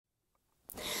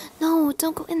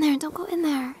don't go in there, don't go in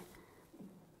there.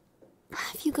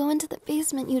 If you go into the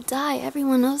basement, you die.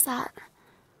 Everyone knows that.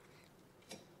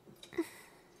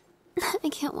 I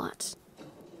can't watch.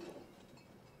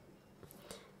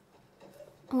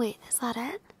 Wait, is that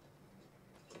it?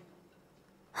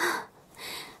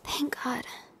 Thank God.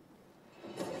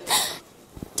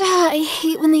 I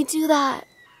hate when they do that.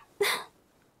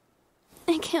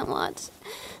 I can't watch.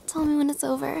 Tell me when it's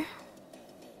over.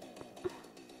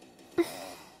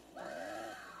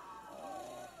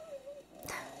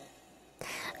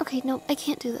 Okay, no, I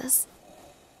can't do this.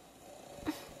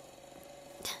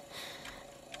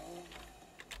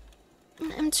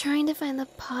 I'm trying to find the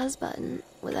pause button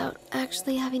without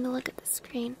actually having to look at the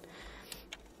screen.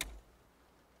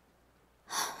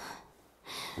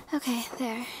 Okay,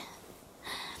 there.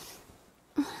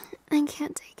 I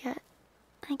can't take it.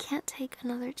 I can't take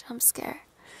another jump scare.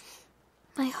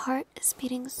 My heart is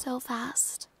beating so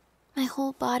fast. My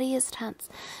whole body is tense.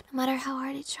 No matter how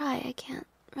hard I try, I can't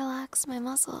relax my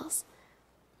muscles.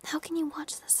 How can you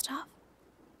watch this stuff?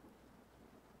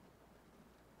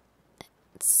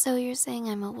 So you're saying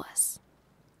I'm a wuss?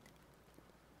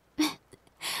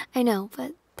 I know,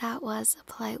 but that was a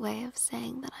polite way of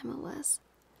saying that I'm a wuss.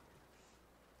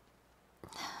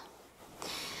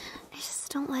 I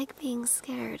just don't like being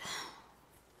scared.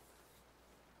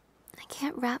 I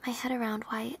can't wrap my head around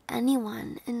why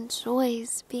anyone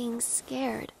enjoys being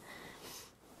scared.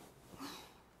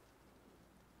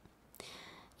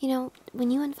 You know,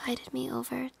 when you invited me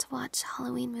over to watch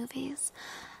Halloween movies,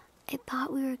 I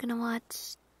thought we were gonna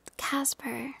watch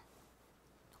Casper,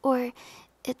 or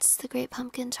It's the Great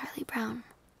Pumpkin, Charlie Brown.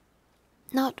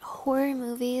 Not horror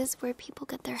movies where people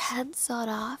get their heads sawed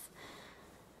off.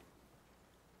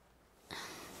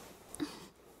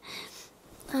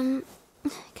 Can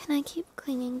I keep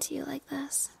clinging to you like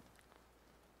this?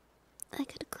 I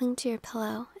could cling to your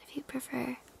pillow if you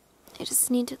prefer. I just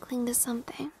need to cling to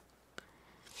something.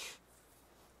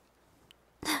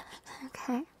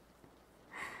 Okay.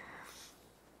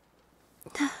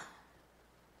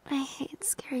 I hate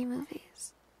scary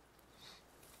movies.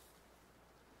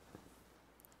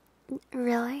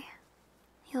 Really?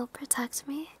 You'll protect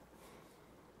me?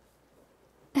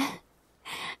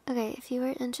 Okay, if you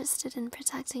were interested in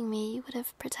protecting me, you would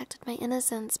have protected my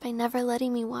innocence by never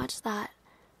letting me watch that.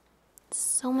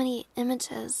 So many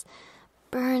images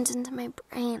burned into my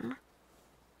brain.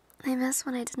 I miss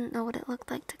when I didn't know what it looked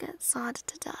like to get sawed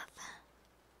to death.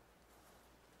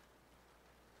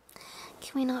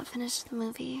 Can we not finish the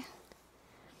movie?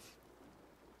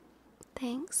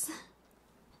 Thanks.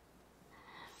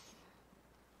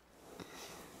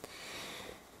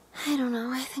 I don't know,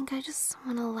 I think I just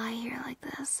want to lie here like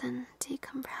this and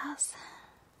decompress.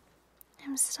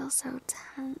 I'm still so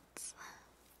tense.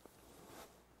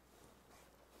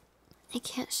 I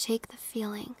can't shake the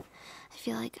feeling. I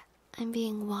feel like I'm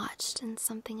being watched and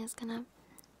something is gonna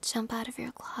jump out of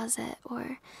your closet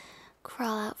or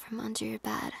crawl out from under your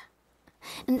bed.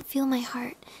 And feel my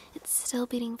heart, it's still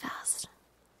beating fast.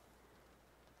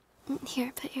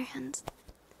 Here, put your hands.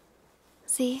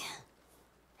 See?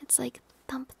 It's like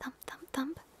thump, thump, thump,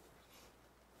 thump.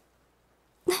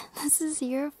 This is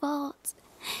your fault.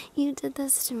 You did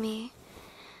this to me.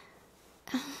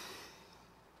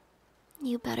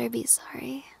 You better be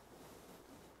sorry.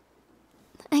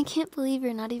 I can't believe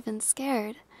you're not even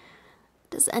scared.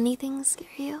 Does anything scare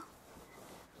you?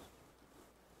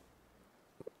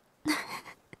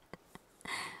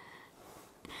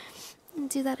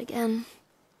 Do that again.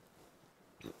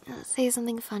 Say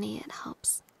something funny, it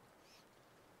helps.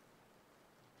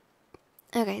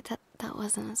 Okay, that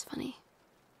wasn't as funny.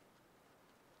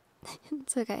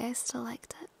 It's okay, I still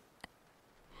liked it.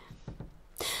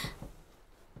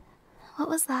 What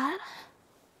was that?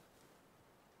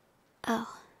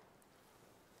 Oh.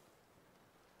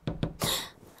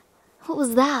 What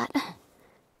was that?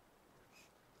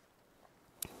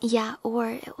 Yeah,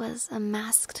 or it was a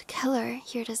masked killer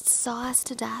here to saw us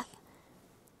to death.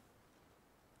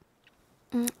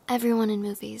 Everyone in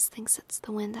movies thinks it's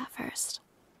the wind at first.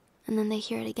 And then they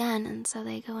hear it again, and so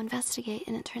they go investigate,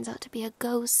 and it turns out to be a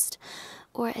ghost,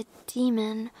 or a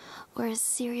demon, or a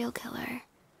serial killer.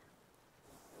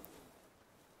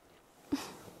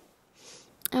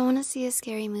 I want to see a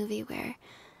scary movie where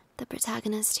the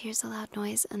protagonist hears a loud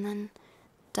noise and then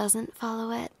doesn't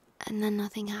follow it, and then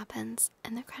nothing happens,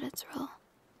 and the credits roll.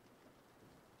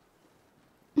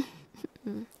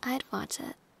 I'd watch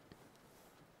it.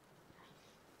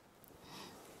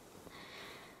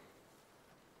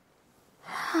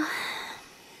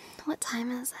 What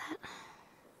time is it?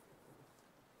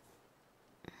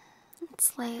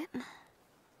 It's late.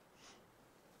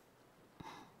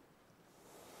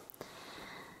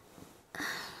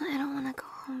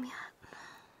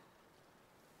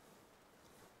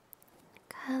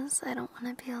 Sometimes I don't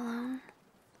want to be alone.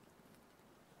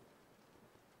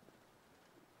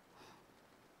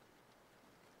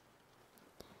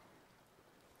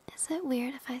 Is it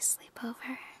weird if I sleep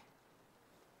over?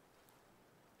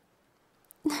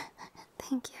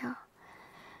 Thank you.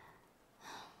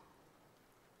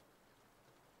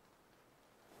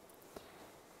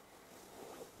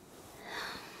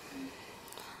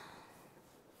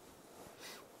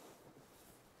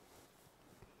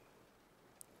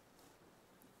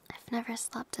 I've never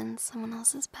slept in someone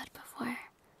else's bed before.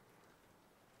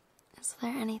 Is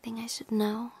there anything I should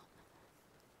know?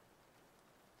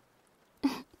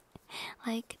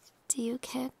 Like, do you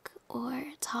kick or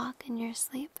talk in your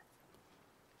sleep?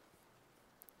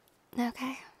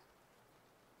 Okay.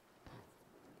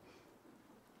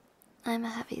 I'm a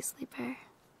heavy sleeper.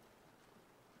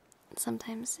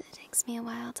 Sometimes it takes me a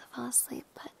while to fall asleep,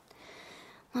 but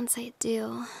once I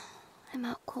do, I'm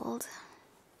out cold.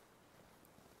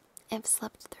 I've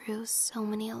slept through so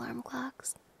many alarm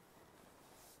clocks.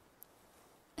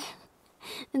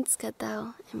 It's good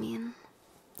though. I mean,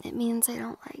 it means I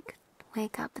don't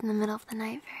wake up in the middle of the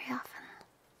night very often.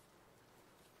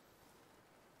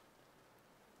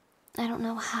 I don't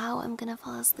know how I'm gonna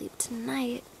fall asleep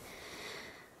tonight.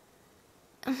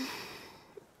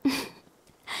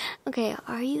 Okay,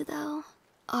 are you though?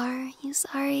 Are you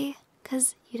sorry?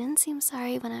 'Cause you didn't seem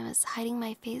sorry when I was hiding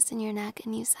my face in your neck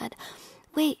and you said,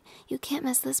 "Wait, you can't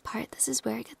miss this part, this is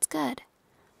where it gets good."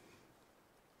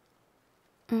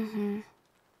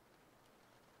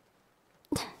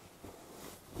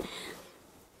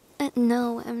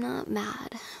 No, I'm not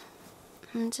mad.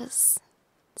 I'm just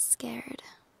scared.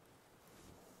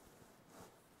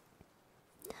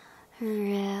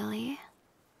 Really?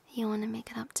 You want to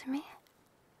make it up to me?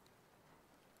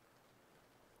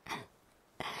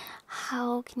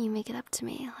 How can you make it up to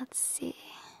me? Let's see.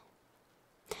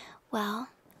 Well,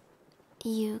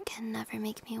 you can never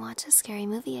make me watch a scary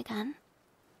movie again.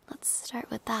 Let's start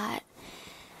with that.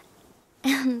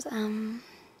 And,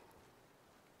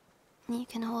 you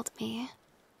can hold me.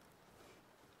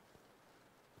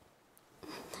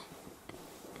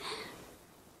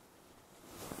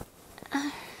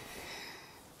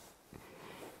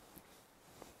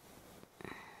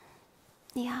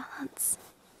 Yeah, that's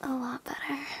a lot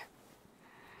better.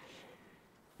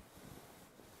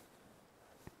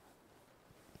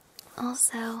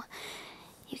 Also,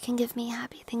 you can give me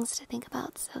happy things to think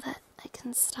about so that I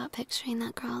can stop picturing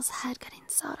that girl's head getting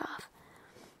sawed off.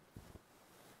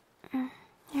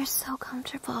 You're so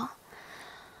comfortable.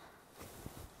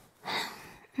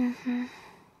 You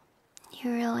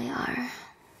really are.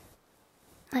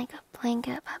 Like a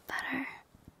blanket, but better.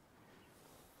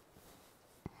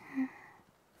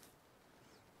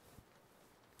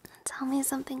 Tell me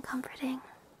something comforting.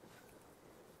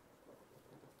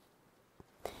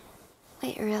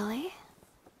 Wait, really?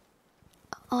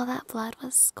 All that blood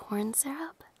was corn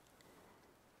syrup?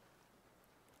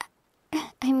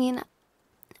 I mean,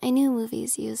 I knew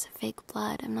movies use fake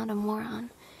blood, I'm not a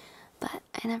moron, but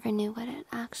I never knew what it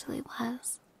actually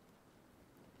was.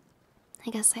 I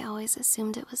guess I always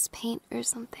assumed it was paint or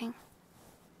something.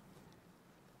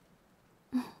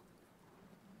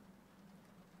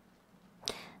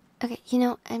 Okay, you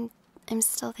know, I'm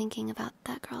still thinking about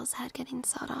that girl's head getting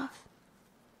sawed off.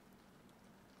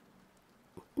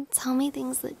 Tell me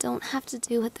things that don't have to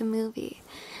do with the movie.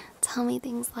 Tell me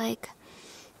things like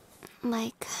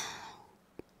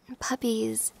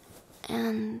puppies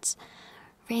and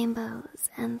rainbows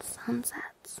and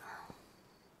sunsets.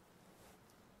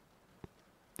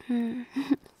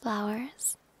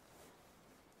 Flowers.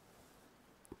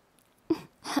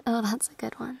 Oh, that's a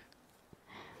good one.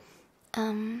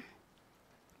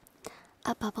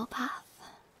 A bubble bath.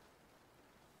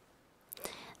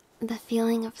 The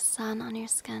feeling of sun on your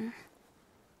skin.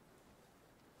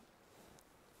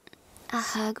 A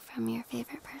hug from your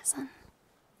favorite person.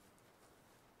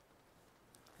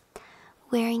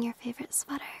 Wearing your favorite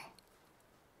sweater.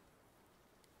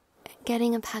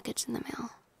 Getting a package in the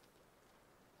mail.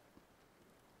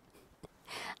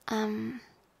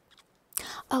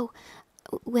 Oh,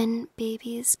 when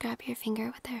babies grab your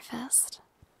finger with their fist.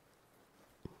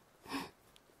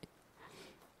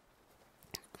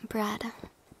 Bread.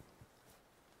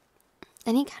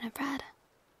 Any kind of bread.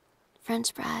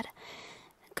 French bread,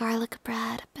 garlic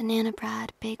bread, banana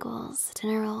bread, bagels,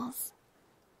 dinner rolls.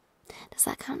 Does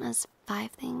that count as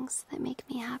 5 things that make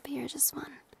me happy or just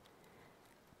one?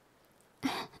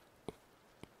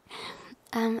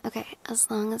 Okay, as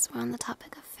long as we're on the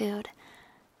topic of food,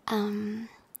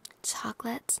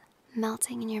 chocolate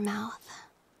melting in your mouth.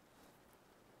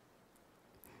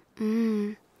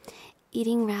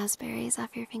 Eating raspberries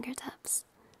off your fingertips.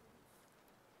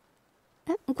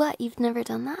 What, you've never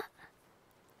done that?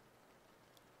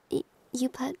 You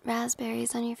put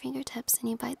raspberries on your fingertips and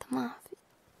you bite them off.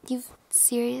 You've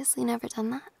seriously never done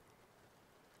that?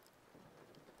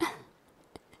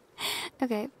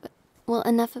 Okay, well,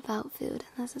 enough about food.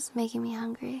 This is making me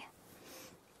hungry.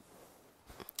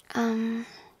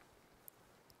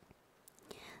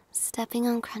 Stepping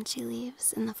on crunchy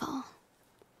leaves in the fall.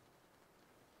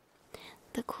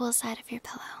 The cool side of your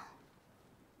pillow.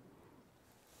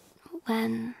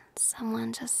 When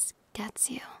someone just gets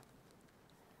you.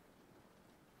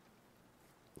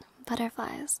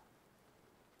 Butterflies.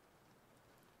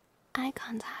 Eye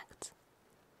contact.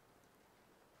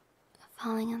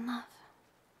 Falling in love.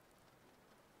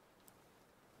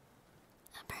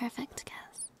 A perfect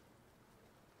kiss.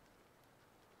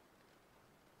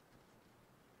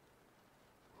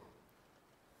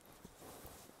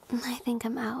 I think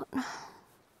I'm out.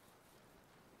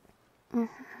 My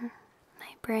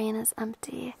brain is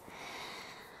empty.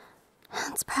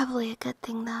 It's probably a good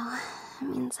thing, though. It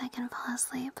means I can fall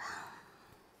asleep.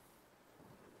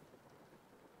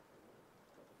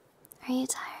 Are you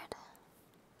tired?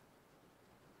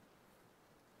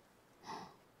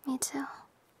 Me too.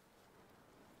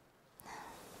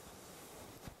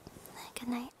 Good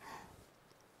night.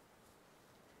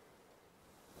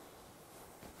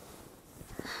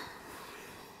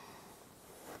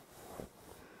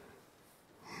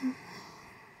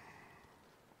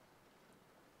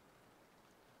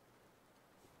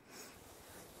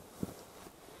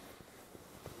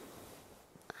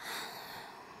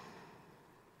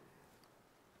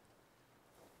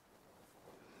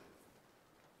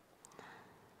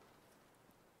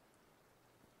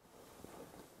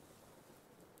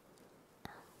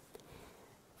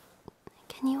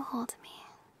 Can you hold me?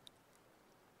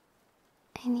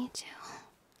 I need you.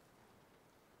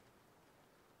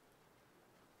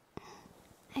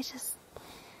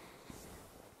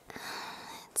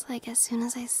 It's like as soon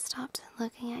as I stopped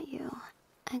looking at you,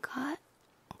 I got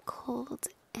cold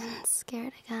and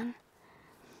scared again.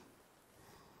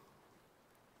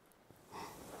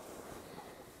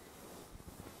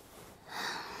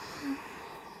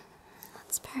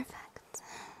 That's perfect.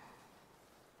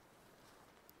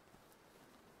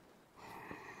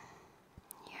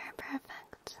 You're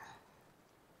perfect.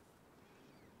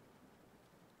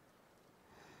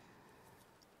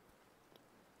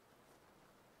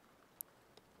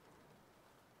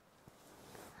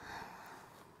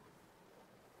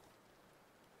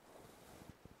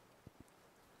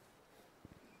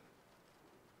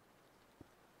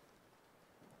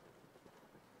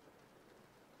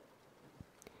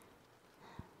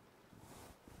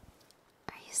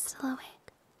 Are you still awake?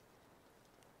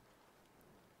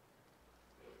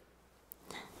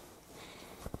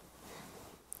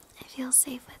 I feel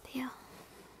safe with you.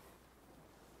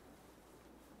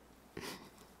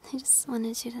 I just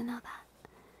wanted you to know that.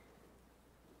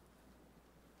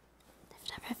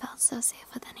 I've never felt so safe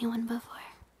with anyone before.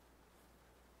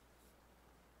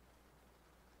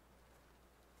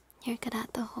 You're good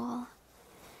at the whole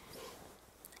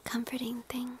comforting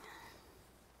thing.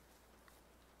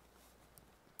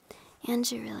 And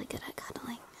you're really good at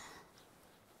cuddling.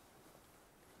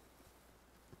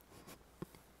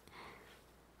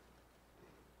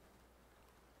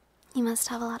 You must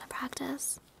have a lot of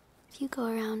practice. If you go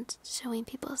around showing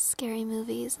people scary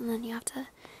movies and then you have to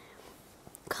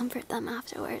comfort them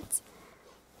afterwards.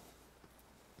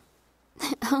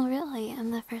 Oh, really?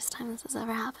 And the first time this has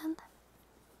ever happened?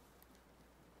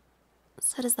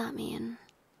 So does that mean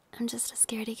I'm just a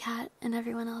scaredy cat and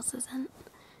everyone else isn't?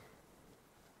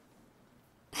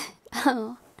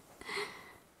 Oh.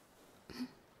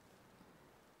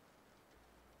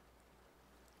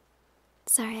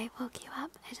 Sorry I woke you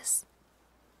up. I just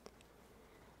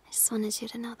wanted you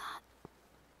to know that.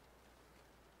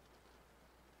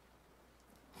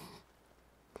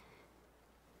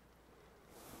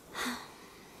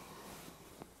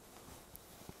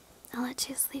 I'll let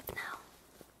you sleep now.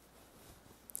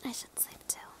 I should sleep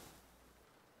too.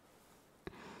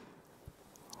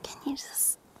 Can you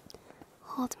just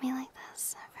hold me like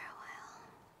this